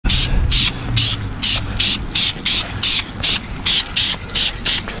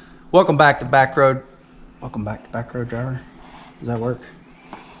Welcome back to Back Road. Welcome back to Back Road Driver. Does that work?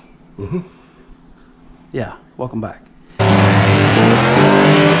 Mm-hmm. Yeah, welcome back.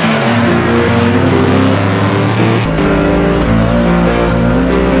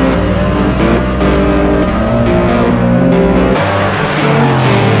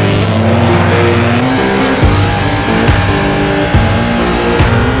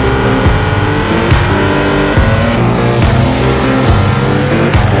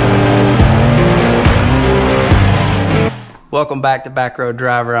 Welcome back to Back Road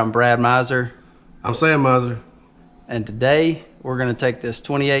Driver. I'm Brad Mizer. I'm Sam Mizer. And today we're going to take this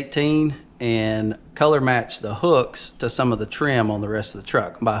 2018 and color match the hooks to some of the trim on the rest of the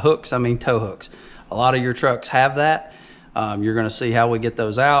truck. By hooks, I mean tow hooks. A lot of your trucks have that. You're going to see how we get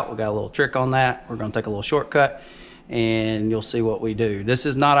those out. We got a little trick on that. We're going to take a little shortcut and you'll see what we do. This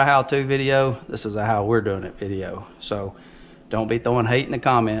is not a how-to video. This is a how we're doing it video. So don't be throwing hate in the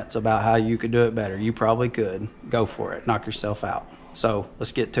comments about how you could do it better. You probably could. Go for it. Knock yourself out. So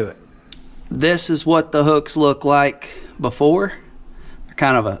let's get to it. This is what the hooks look like before. They're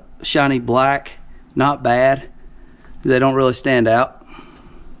kind of a shiny black. Not bad. They don't really stand out.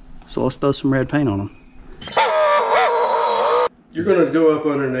 So let's throw some red paint on them. You're going to go up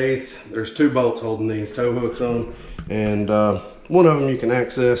underneath. There's two bolts holding these tow hooks on. And one of them you can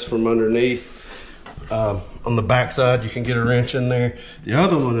access from underneath. On the back side you can get a wrench in there. The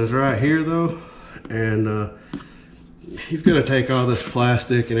other one is right here though, and you've got to take all this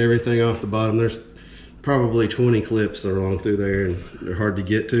plastic and everything off the bottom. There's probably 20 clips along through there and they're hard to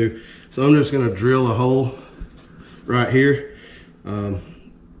get to. So I'm just going to drill a hole right here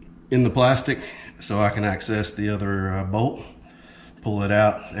in the plastic so I can access the other bolt, pull it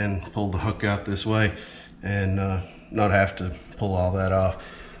out and pull the hook out this way and not have to pull all that off.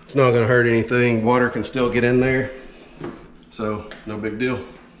 It's not going to hurt anything. Water can still get in there, so no big deal.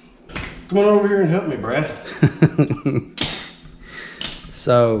 Come on over here and help me, Brad.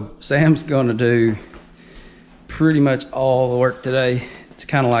 So Sam's going to do pretty much all the work today. It's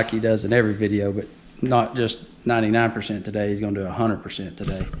kind of like he does in every video, but not just 99% today. He's going to do 100%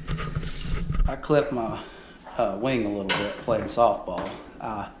 today. I clipped my wing a little bit playing softball.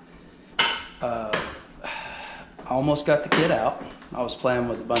 I almost got the kid out. I was playing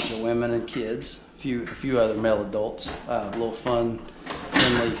with a bunch of women and kids, a few other male adults. A little fun,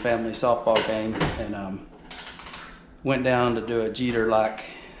 friendly family softball game, and went down to do a Jeter-like,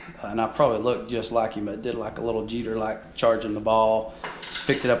 and I probably looked just like him, but did like a little Jeter-like charging the ball.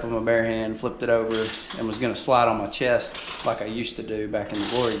 Picked it up with my bare hand, flipped it over, and was going to slide on my chest like I used to do back in the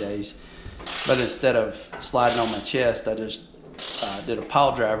glory days. But instead of sliding on my chest, I just did a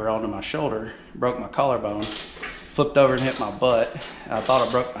pile driver onto my shoulder, broke my collarbone. Flipped over and hit my butt. I thought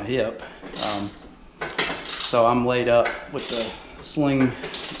I broke my hip. So I'm laid up with the sling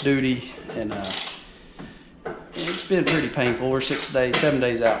duty, and it's been pretty painful. We're 7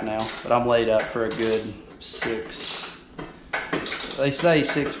 days out now, but I'm laid up for a good 6, they say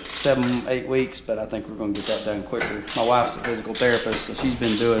 6, 7, 8 weeks, but I think we're gonna get that done quicker. My wife's a physical therapist, so she's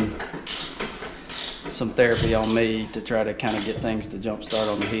been doing some therapy on me to try to kind of get things to jumpstart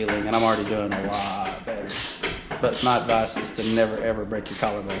on the healing, and I'm already doing a lot better. But my advice is to never ever break your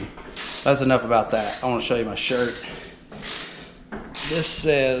collarbone. That's enough about that. I want to show you my shirt. This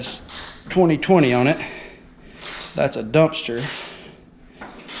says 2020 on it. That's a dumpster.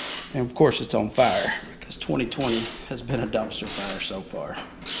 And of course it's on fire because 2020 has been a dumpster fire so far.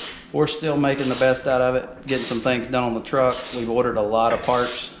 We're still making the best out of it, getting some things done on the truck. We've ordered a lot of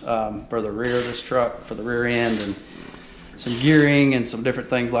parts for the rear of this truck, for the rear end, and some gearing and some different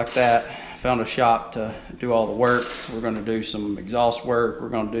things like that. Found a shop to do all the work. We're going to do some exhaust work. We're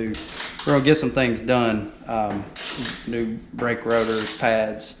going to get some things done. New brake rotors,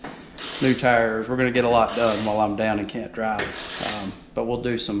 pads, new tires. We're going to get a lot done while I'm down and can't drive. But we'll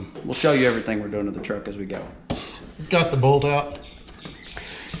show you everything we're doing to the truck as we go. Got the bolt out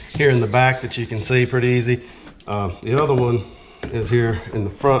here in the back that you can see pretty easy. The other one is here in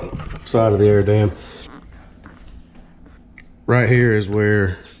the front side of the air dam. Right here is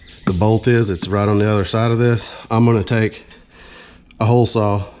where the bolt is. It's right on the other side of this. I'm going to take a hole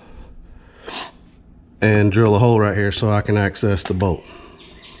saw and drill a hole right here so I can access the bolt.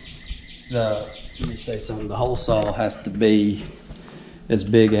 Let me say something. The hole saw has to be as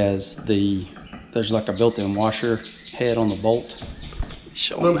big as there's like a built-in washer head on the bolt.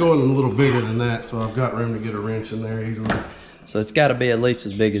 I'm going a little bigger than that, so I've got room to get a wrench in there easily. So it's got to be at least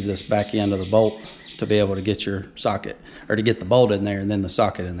as big as this back end of the bolt to be able to get your socket, or to get the bolt in there and then the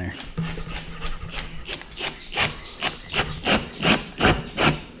socket in there.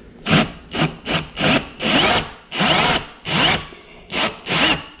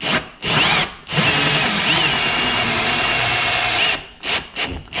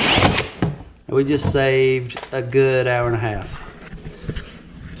 we just saved a good hour and a half.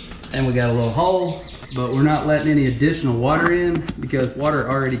 And we got a little hole, but we're not letting any additional water in because water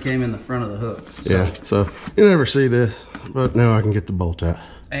already came in the front of the hook. So, yeah, so you never see this, but now I can get the bolt out.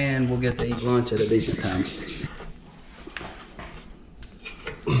 And we'll get to eat lunch at a decent time.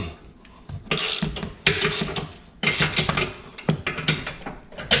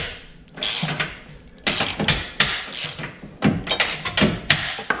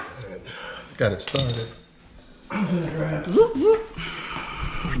 Got it started. I'm gonna grab Zut, zut.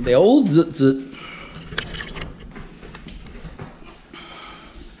 The old zut zut.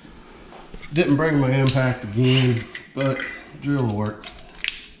 Didn't bring my impact again, but drill will work.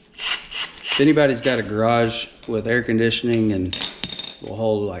 If anybody's got a garage with air conditioning and will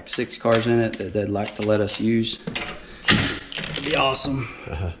hold like 6 cars in it that they'd like to let us use, it'd be awesome.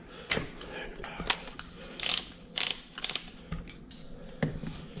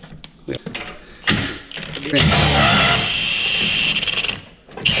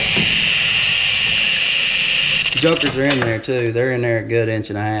 Jokers are in there too. They're in there a good 1.5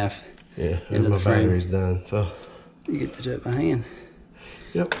 inches. Yeah, and into my the frame. battery's done, so. You get to do it by hand.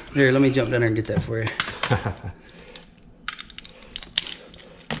 Yep. Here, let me jump down there and get that for you.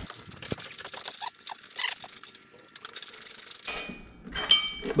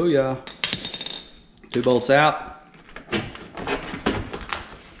 Booyah. 2 bolts out.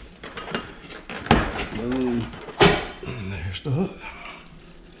 Boom. And there's the hook.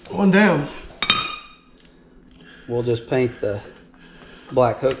 One down. We'll just paint the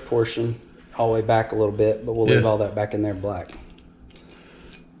black hook portion all the way back a little bit, but we'll leave all that back in there black.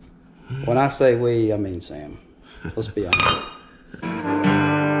 When I say we, I mean Sam. Let's be honest.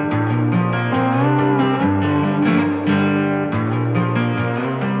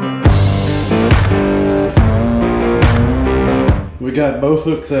 We got both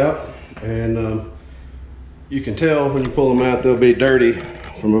hooks out, and you can tell when you pull them out they'll be dirty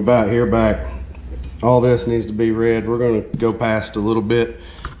from about here back. All this needs to be red. We're gonna go past a little bit.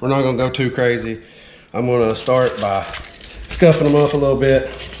 We're not gonna go too crazy. I'm gonna start by scuffing them up a little bit.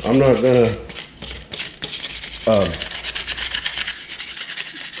 I'm not gonna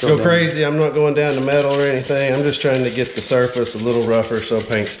go crazy. I'm not going down to metal or anything. I'm just trying to get the surface a little rougher so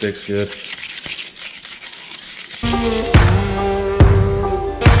paint sticks good.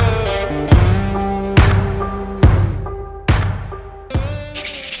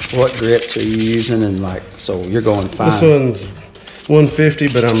 What grits are you using? And like, so you're going fine. This one's 150,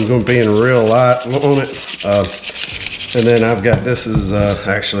 but I'm going to be in real light on it. And then I've got, this is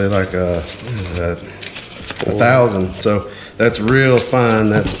actually like a 1,000. So that's real fine.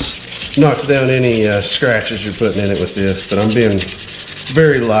 That knocks down any scratches you're putting in it with this. But I'm being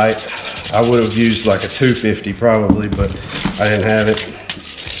very light. I would have used like a 250 probably, but I didn't have it.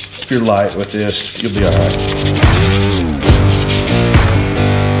 If you're light with this, you'll be all right.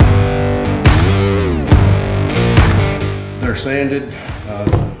 They're sanded,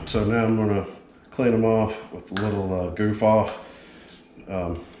 so now I'm gonna clean them off with a little goof off.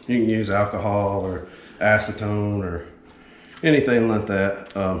 You can use alcohol or acetone or anything like that.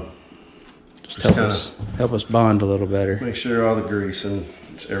 Just help us bond a little better. Make sure all the grease and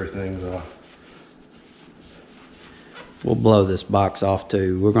everything's off. We'll blow this box off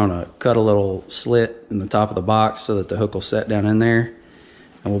too. We're gonna cut a little slit in the top of the box so that the hook will set down in there,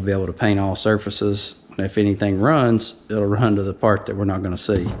 and we'll be able to paint all surfaces. And if anything runs, it'll run to the part that we're not gonna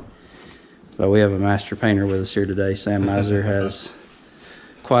see. But we have a master painter with us here today. Sam Mizer has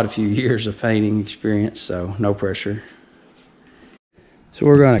quite a few years of painting experience, so no pressure. So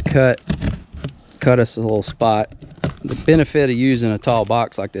we're gonna cut us a little spot. The benefit of using a tall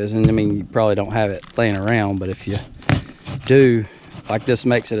box like this, and I mean, you probably don't have it laying around, but if you do, like this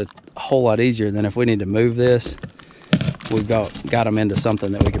makes it a whole lot easier than if we need to move this. We've got them into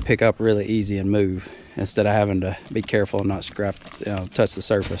something that we can pick up really easy and move instead of having to be careful and not touch the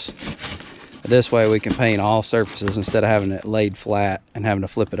surface. This way we can paint all surfaces instead of having it laid flat and having to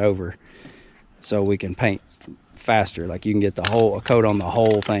flip it over. So we can paint faster. Like you can get a coat on the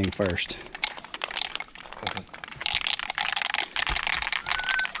whole thing first.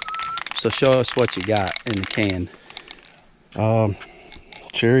 So show us what you got in the can.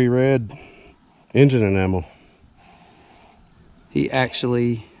 Cherry red engine enamel. He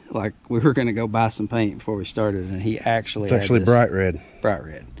actually, like, we were gonna go buy some paint before we started, and he actually It's actually bright red. Bright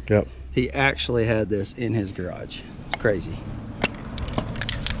red. Yep. He actually had this in his garage. It's crazy.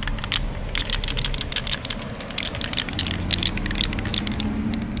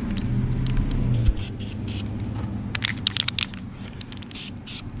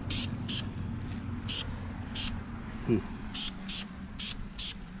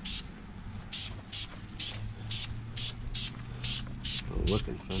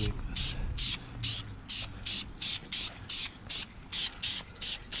 looking funny.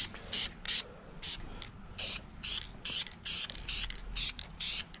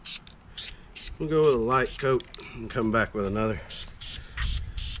 We'll go with a light coat and come back with another.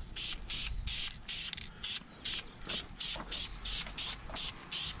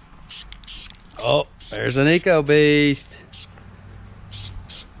 Oh, there's an Eco Beast.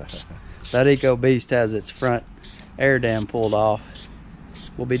 That Eco Beast has its front air dam pulled off.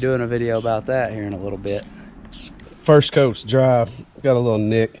 We'll be doing a video about that here in a little bit. First coat's dry. Got a little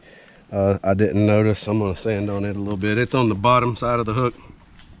nick. I didn't notice. I'm gonna sand on it a little bit. It's on the bottom side of the hook.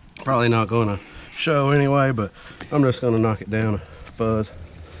 Probably not gonna show anyway, but I'm just gonna knock it down a fuzz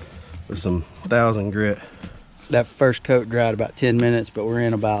with some 1000 grit. That first coat dried about 10 minutes, but we're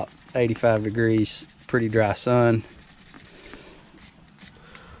in about 85 degrees, pretty dry sun.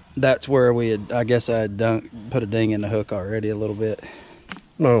 That's where we had, I guess I had put a ding in the hook already a little bit.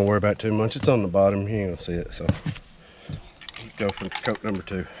 Don't worry about it too much. It's on the bottom. You ain't gonna see it, so go for coat number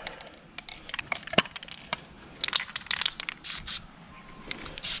 2.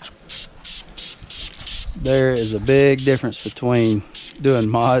 There is a big difference between doing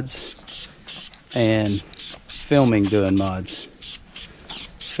mods and filming doing mods.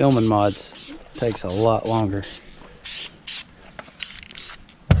 Filming mods takes a lot longer.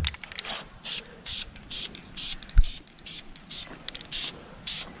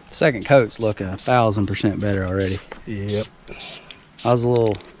 Second coat's looking 1000% better already. Yep. I was a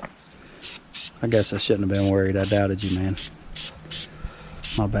little, I guess I shouldn't have been worried. I doubted you, man.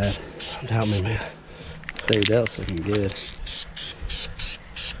 My bad. Doubt me, man. Dude, that's looking good.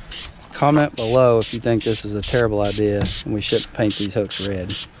 Comment below if you think this is a terrible idea and we shouldn't paint these hooks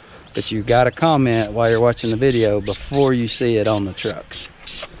red. But you gotta comment while you're watching the video before you see it on the truck.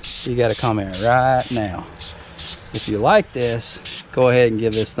 You gotta comment right now. If you like this, go ahead and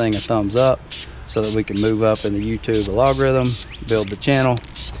give this thing a thumbs up so that we can move up in the YouTube algorithm, build the channel.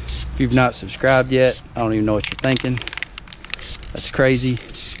 If you've not subscribed yet, I don't even know what you're thinking. That's crazy.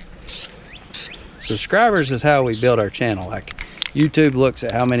 Subscribers is how we build our channel. Like, YouTube looks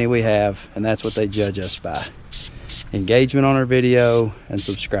at how many we have, and that's what they judge us by. Engagement on our video and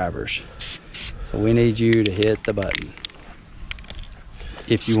subscribers. So we need you to hit the button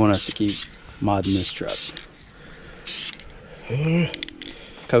if you want us to keep modding this truck.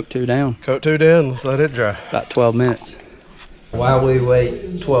 Coat 2 down. Coat 2 down. Let's let it dry. About 12 minutes. While we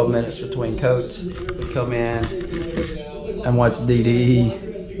wait 12 minutes between coats, we come in and watch DDE.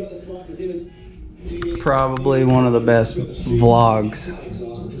 Probably one of the best vlogs.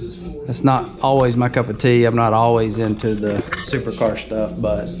 It's not always my cup of tea. I'm not always into the supercar stuff,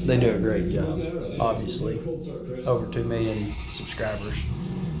 but they do a great job. Obviously, over 2 million subscribers.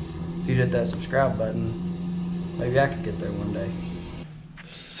 If you hit that subscribe button, maybe I could get there one day.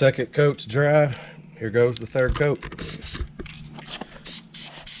 Second coat's dry. Here goes the third coat.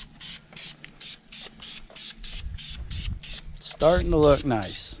 Starting to look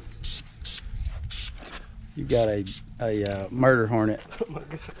nice. You got a murder hornet. Oh my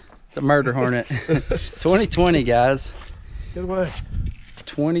God. It's a murder hornet. 2020, guys. Get away.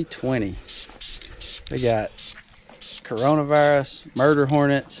 2020. We got coronavirus, murder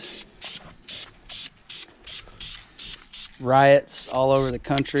hornets, riots all over the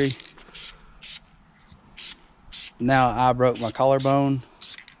country. Now I broke my collarbone,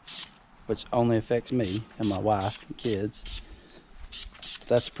 which only affects me and my wife and kids.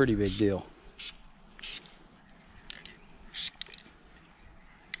 That's a pretty big deal. It's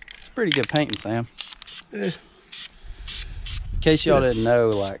pretty good painting, Sam. Yeah. In case y'all didn't know,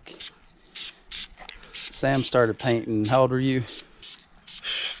 like, Sam started painting. How old were you?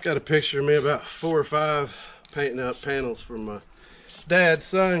 Got a picture of me about 4 or 5 painting out panels for my dad's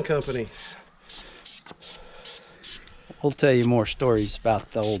sign company. We'll tell you more stories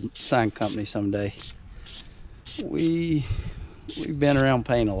about the old sign company someday. We've been around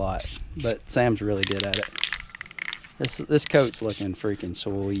paint a lot, but Sam's really good at it. This coat's looking freaking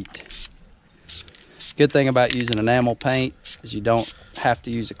sweet. Good thing about using enamel paint is you don't have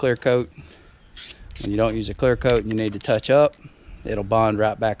to use a clear coat. When you don't use a clear coat and you need to touch up, it'll bond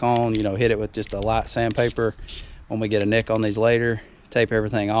right back on. You know, hit it with just a light sandpaper. When we get a nick on these later, tape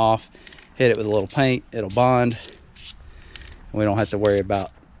everything off, hit it with a little paint, it'll bond. We don't have to worry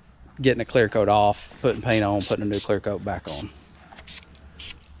about getting a clear coat off, putting paint on, putting a new clear coat back on.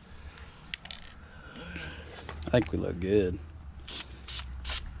 I think we look good.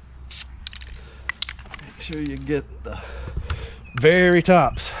 Make sure you get the very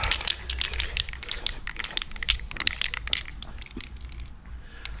tops.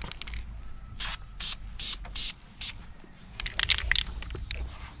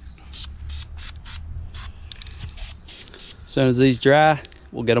 As soon as these dry,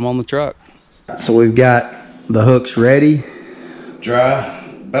 we'll get them on the truck. So we've got the hooks ready. Dry,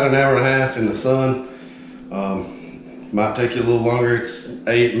 about an hour and a half in the sun. Might take you a little longer. It's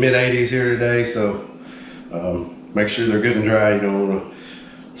mid-80s here today, so make sure they're good and dry. You don't want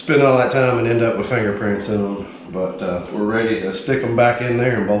to spend all that time and end up with fingerprints in them. But we're ready to stick them back in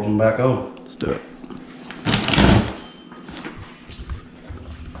there and bolt them back on. Let's do it.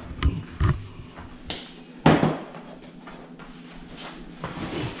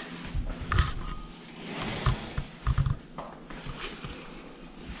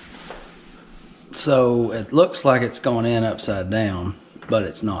 So it looks like it's going in upside down, but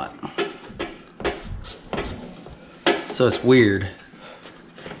it's not. So it's weird.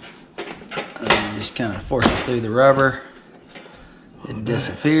 Just kind of force it through the rubber. It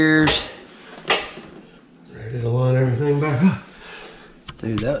disappears. Ready to line everything back up.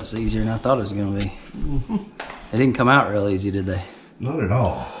 Dude, that was easier than I thought it was gonna be. They didn't come out real easy, did they? Not at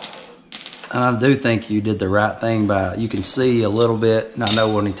all. And I do think you did the right thing by, you can see a little bit, and I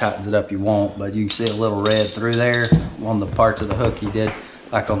know when he tightens it up you won't, but you can see a little red through there on the parts of the hook he did,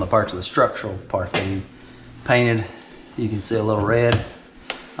 like on the parts of the structural part that he painted. You can see a little red.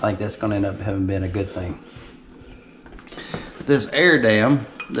 I think that's gonna end up having been a good thing. This air dam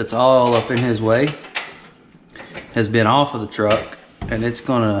that's all up in his way has been off of the truck, and it's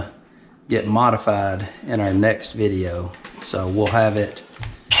gonna get modified in our next video. So we'll have it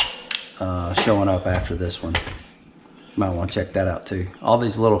showing up after this one. You might want to check that out too. All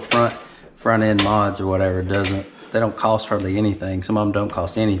these little front end mods or whatever, they don't cost hardly anything. Some of them don't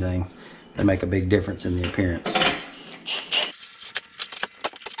cost anything. They make a big difference in the appearance.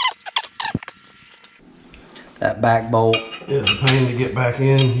 That back bolt. Yeah, it's a pain to get back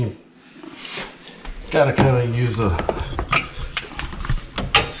in. You gotta kind of use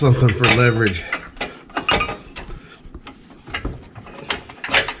something for leverage.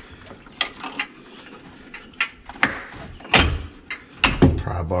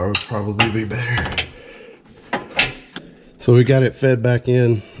 Pry bar would probably be better. So we got it fed back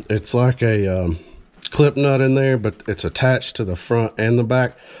in. It's like a clip nut in there, but it's attached to the front and the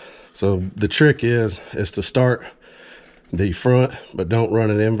back. So the trick is to start the front, but don't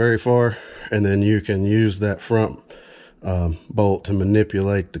run it in very far. And then you can use that front bolt to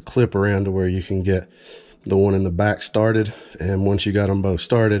manipulate the clip around to where you can get the one in the back started. And once you got them both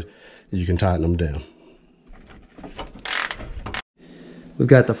started, you can tighten them down. We've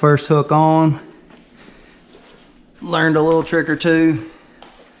got the first hook on. Learned a little trick or two.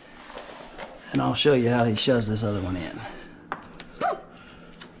 And I'll show you how he shoves this other one in.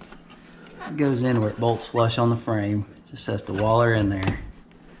 It goes in where it bolts flush on the frame. Just has to waller in there.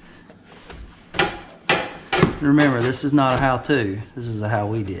 And remember, this is not a how-to. This is a how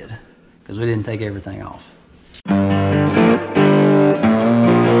we did, because we didn't take everything off.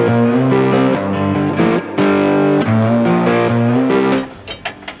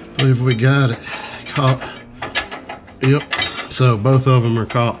 I believe we got it caught. Yep. So both of them are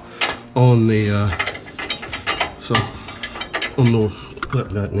caught on the on the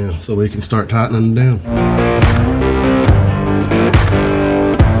clip nut now, so we can start tightening them down.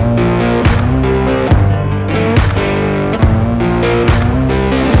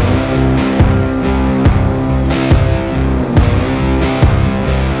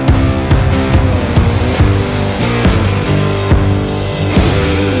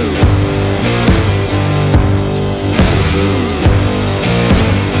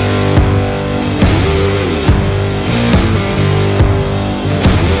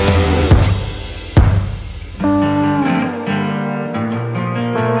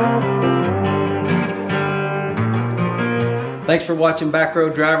 Thanks for watching Back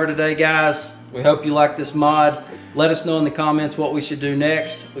Road Driver today, guys. We hope you like this mod. Let us know in the comments what we should do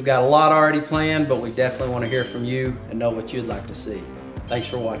next. We've got a lot already planned, but we definitely want to hear from you and know what you'd like to see. Thanks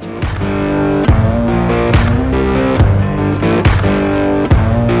for watching.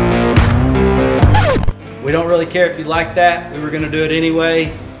 We don't really care if you like that. We were going to do it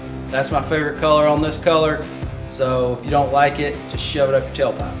anyway. That's my favorite color on this color. So if you don't like it, just shove it up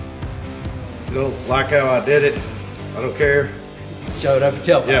your tailpipe. You don't like how I did it? I don't care. Shove it up your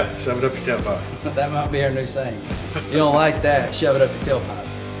tailpipe. Yeah, shove it up your tailpipe. That might be our new saying. You don't like that, shove it up your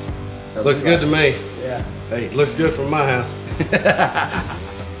tailpipe. Looks good to me. Yeah. Hey, looks good from my house.